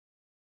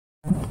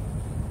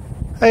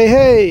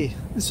Hey,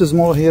 this is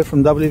Mo here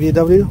from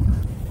WVW.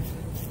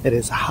 It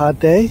is a hot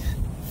day.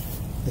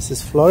 This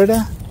is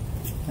Florida,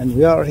 and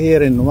we are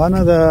here in one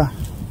of the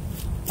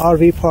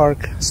RV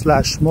park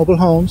slash mobile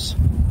homes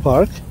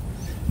park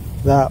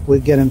that we're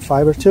getting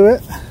fiber to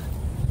it.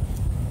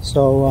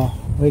 So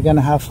we're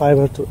gonna have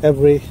fiber to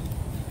every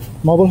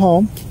mobile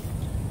home,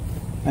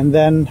 and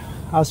then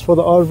as for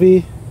the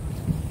RV,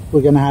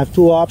 we're gonna have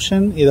two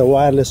options, either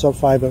wireless or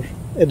fiber.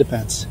 It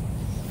depends.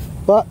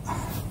 But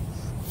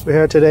we're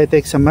here today to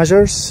take some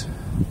measures.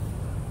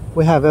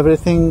 We have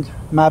everything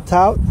mapped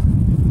out,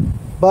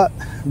 but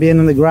being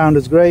in the ground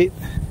is great.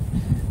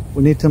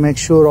 We need to make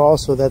sure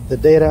also that the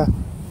data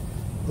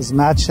is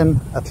matching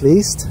at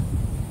least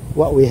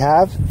what we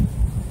have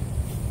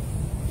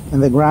in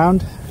the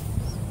ground.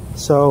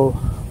 So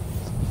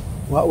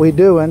what we're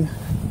doing,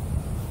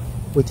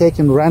 we're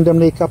taking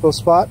randomly a couple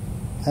spot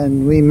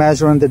and we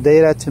measuring the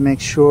data to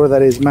make sure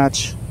that it's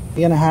matched.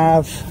 We're gonna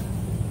have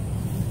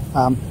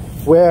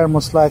where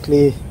most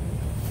likely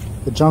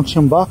the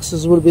junction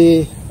boxes will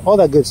be, all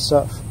that good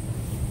stuff,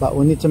 but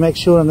we need to make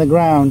sure on the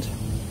ground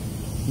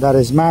that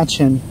is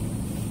matching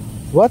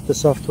what the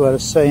software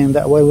is saying.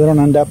 That way we don't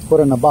end up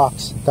putting a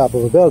box on top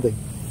of a building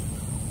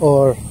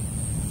or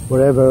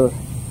wherever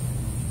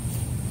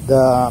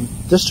the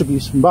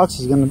distribution box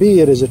is going to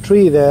be. It is a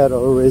tree there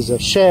or is a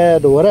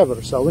shed or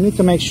whatever. So we need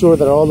to make sure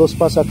that all those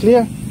spots are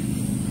clear.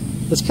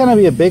 It's going to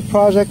be a big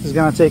project. It's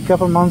going to take a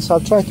couple months.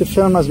 I'll try to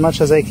film as much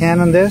as I can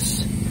on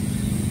this.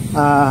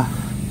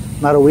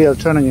 Not a wheel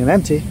turning it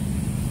empty,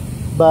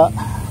 but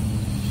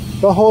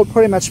the whole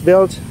pretty much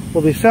built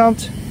will be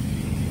filmed.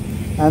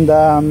 And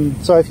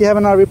so if you have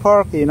an RV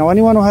park, you know,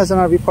 anyone who has an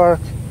RV park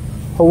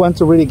who wants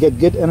to really get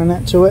good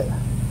internet to it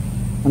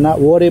and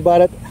not worry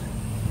about it,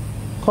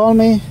 call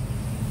me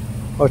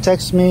or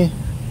text me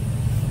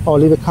or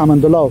leave a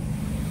comment below.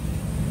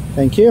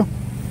 Thank you.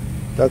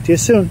 Talk to you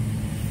soon.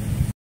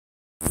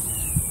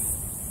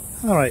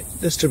 Alright,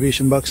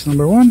 distribution box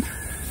number 1.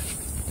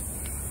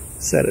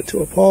 Set it to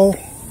a pole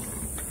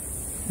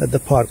that the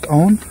park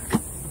own.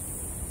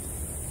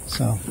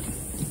 So,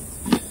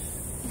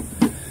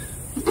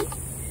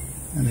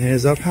 and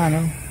here's our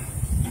panel,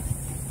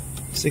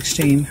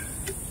 16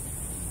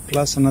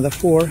 plus another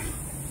 4.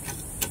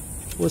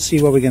 We'll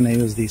see what we're gonna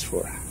use these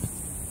for.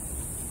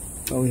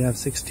 So we have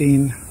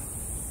 16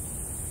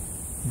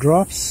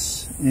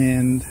 drops,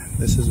 and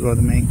this is where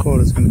the main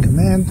cord is gonna come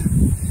in.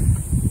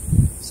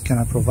 It's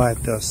gonna provide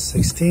those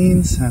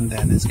 16s, and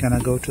then it's gonna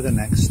go to the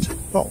next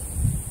pole.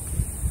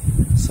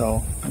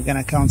 So we're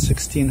gonna count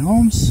 16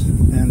 homes,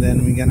 and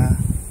then we're gonna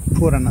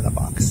put another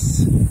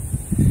box.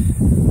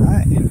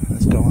 Alright,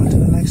 let's go on to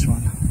the next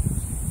one.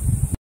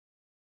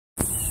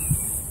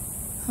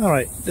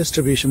 Alright,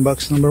 distribution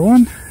box number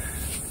 1.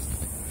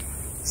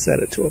 Set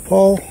it to a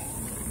pole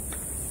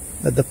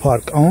that the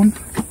park own.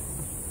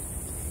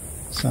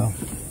 So,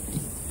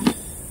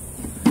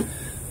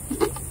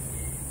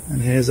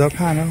 and here's our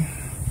panel,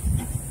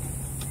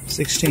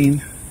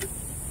 16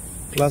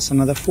 plus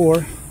another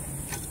 4.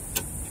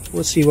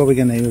 We'll see what we're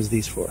gonna use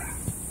these for.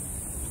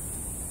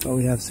 So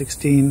we have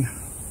 16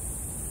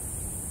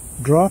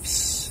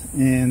 drops,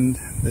 and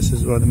this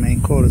is where the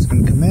main cord is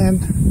gonna come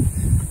in.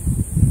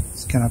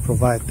 It's gonna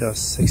provide those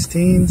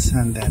 16s,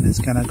 and then it's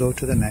gonna go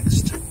to the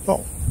next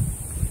pole.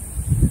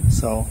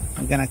 So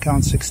we're gonna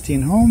count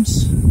 16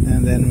 homes,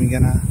 and then we're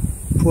gonna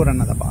put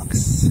another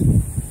box.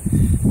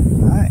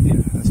 Alright,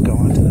 let's go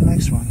on to the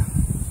next one.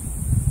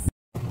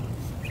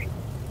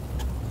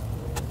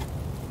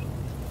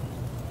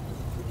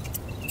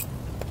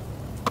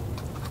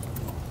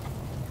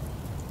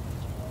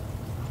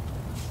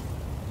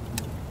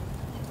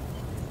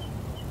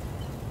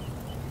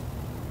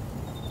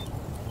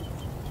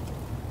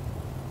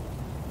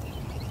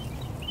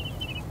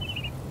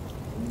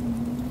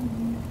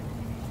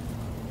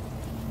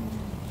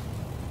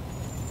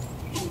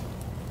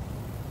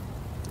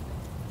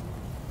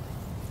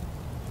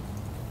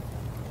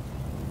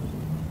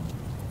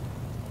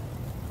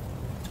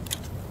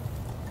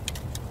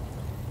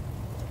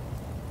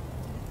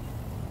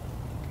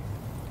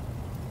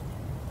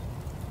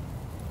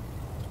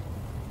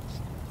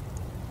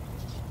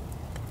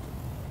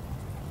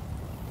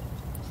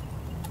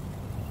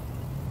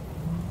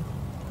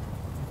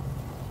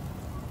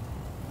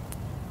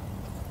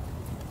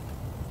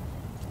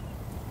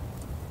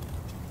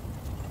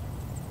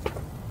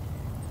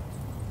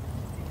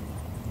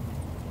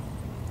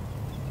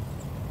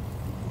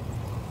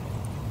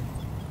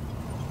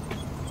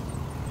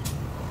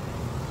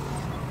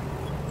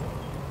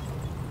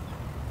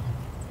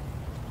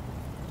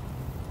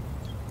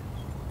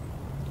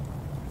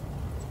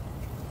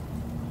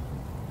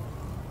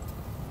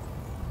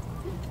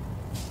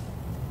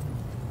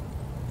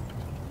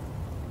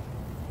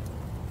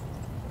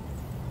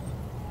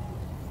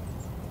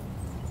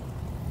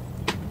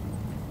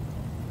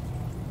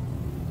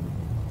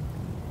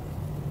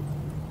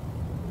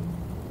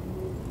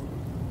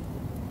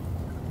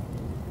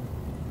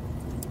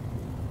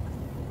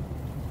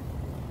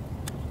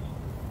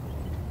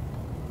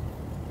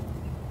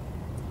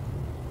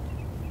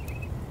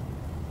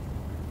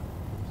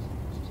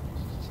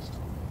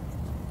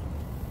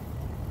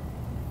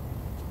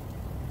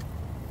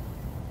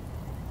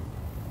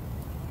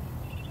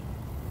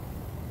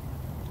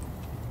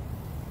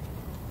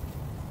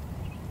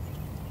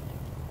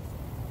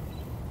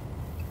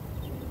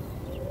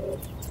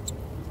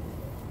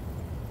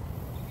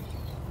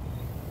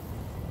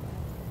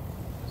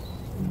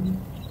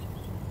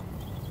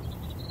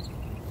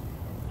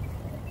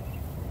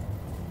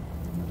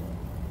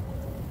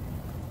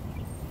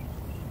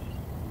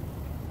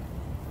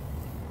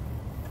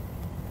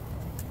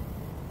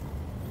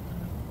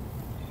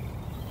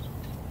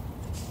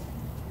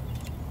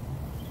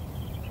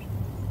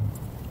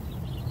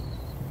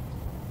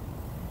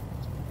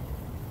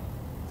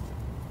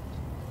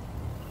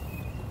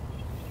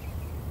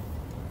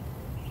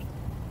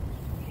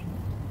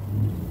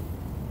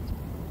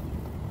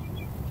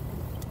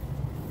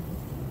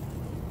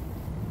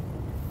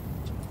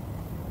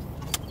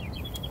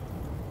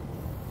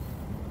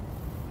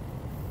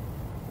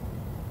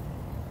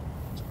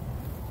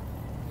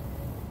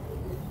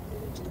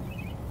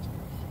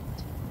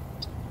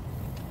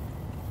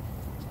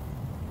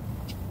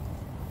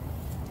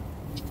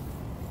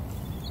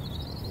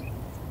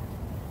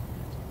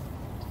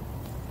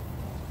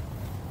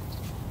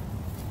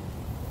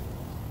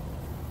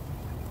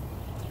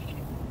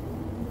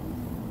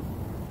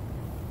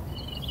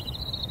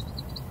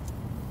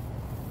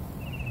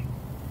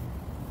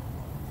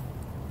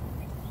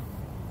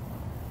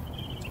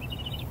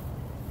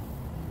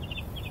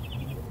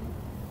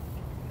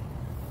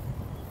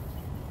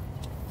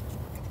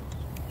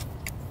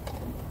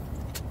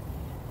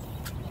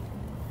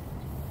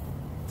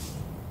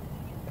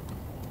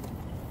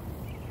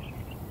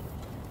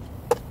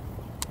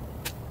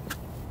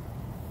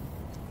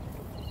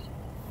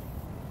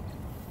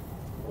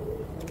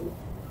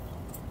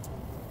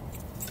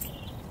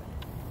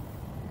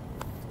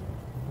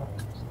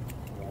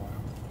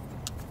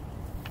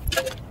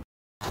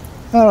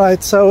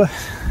 Alright, so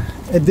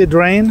it did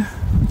rain.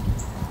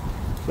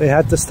 We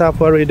had to stop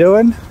what we're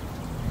doing.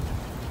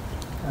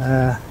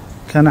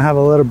 Kind of have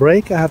a little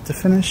break. I have to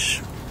finish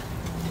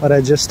what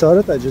I just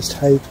started. I just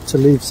hate to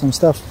leave some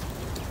stuff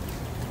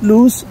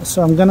loose,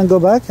 so I'm gonna go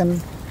back and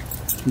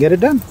get it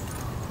done.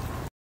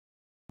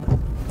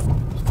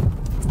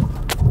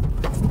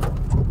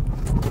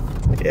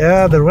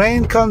 Yeah, the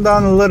rain calmed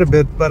down a little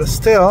bit, but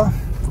still,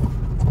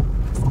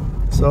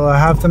 so I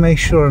have to make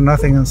sure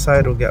nothing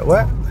inside will get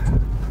wet.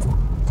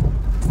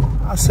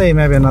 I'll say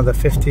maybe another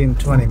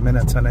 15-20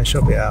 minutes and I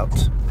shall be out.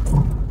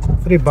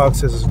 3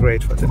 boxes is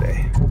great for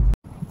today.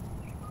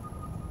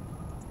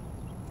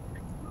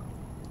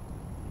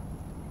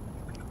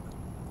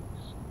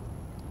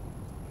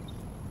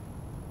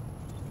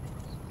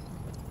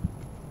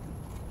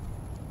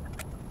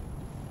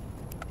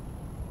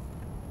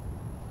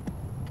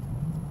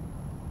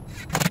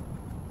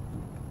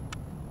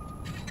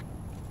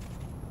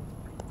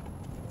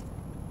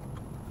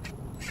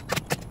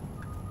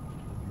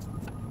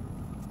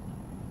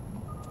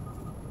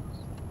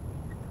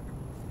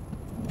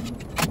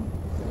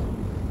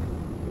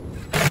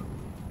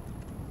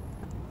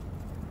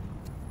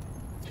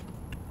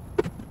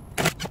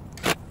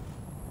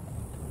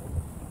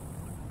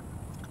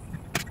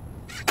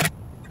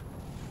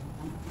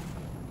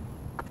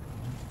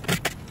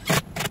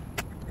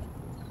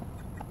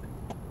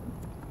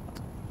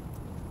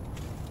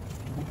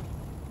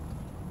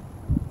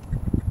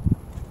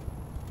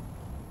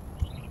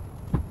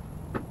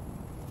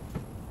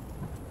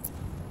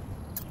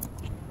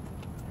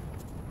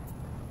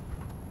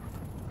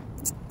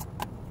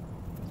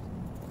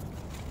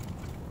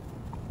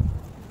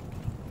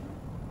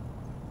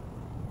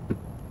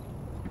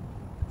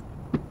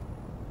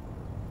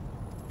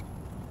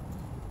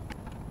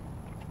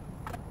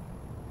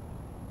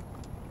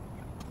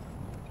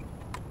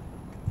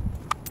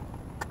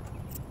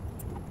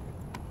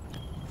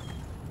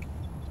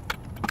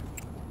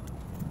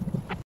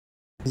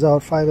 These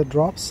are fiber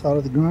drops out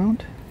of the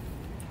ground,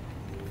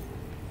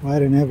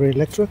 right in every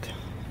electric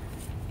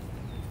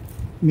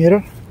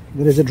meter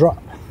there is a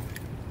drop.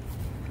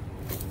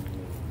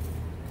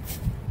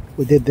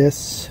 We did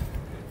this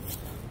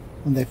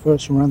when they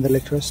first ran the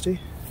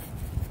electricity,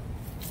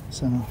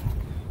 so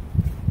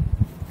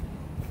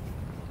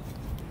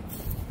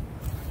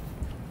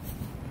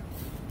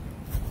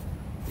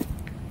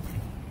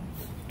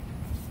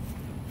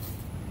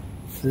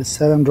there's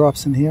 7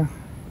 drops in here,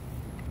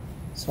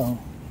 so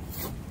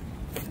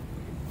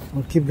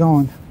we'll keep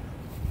going.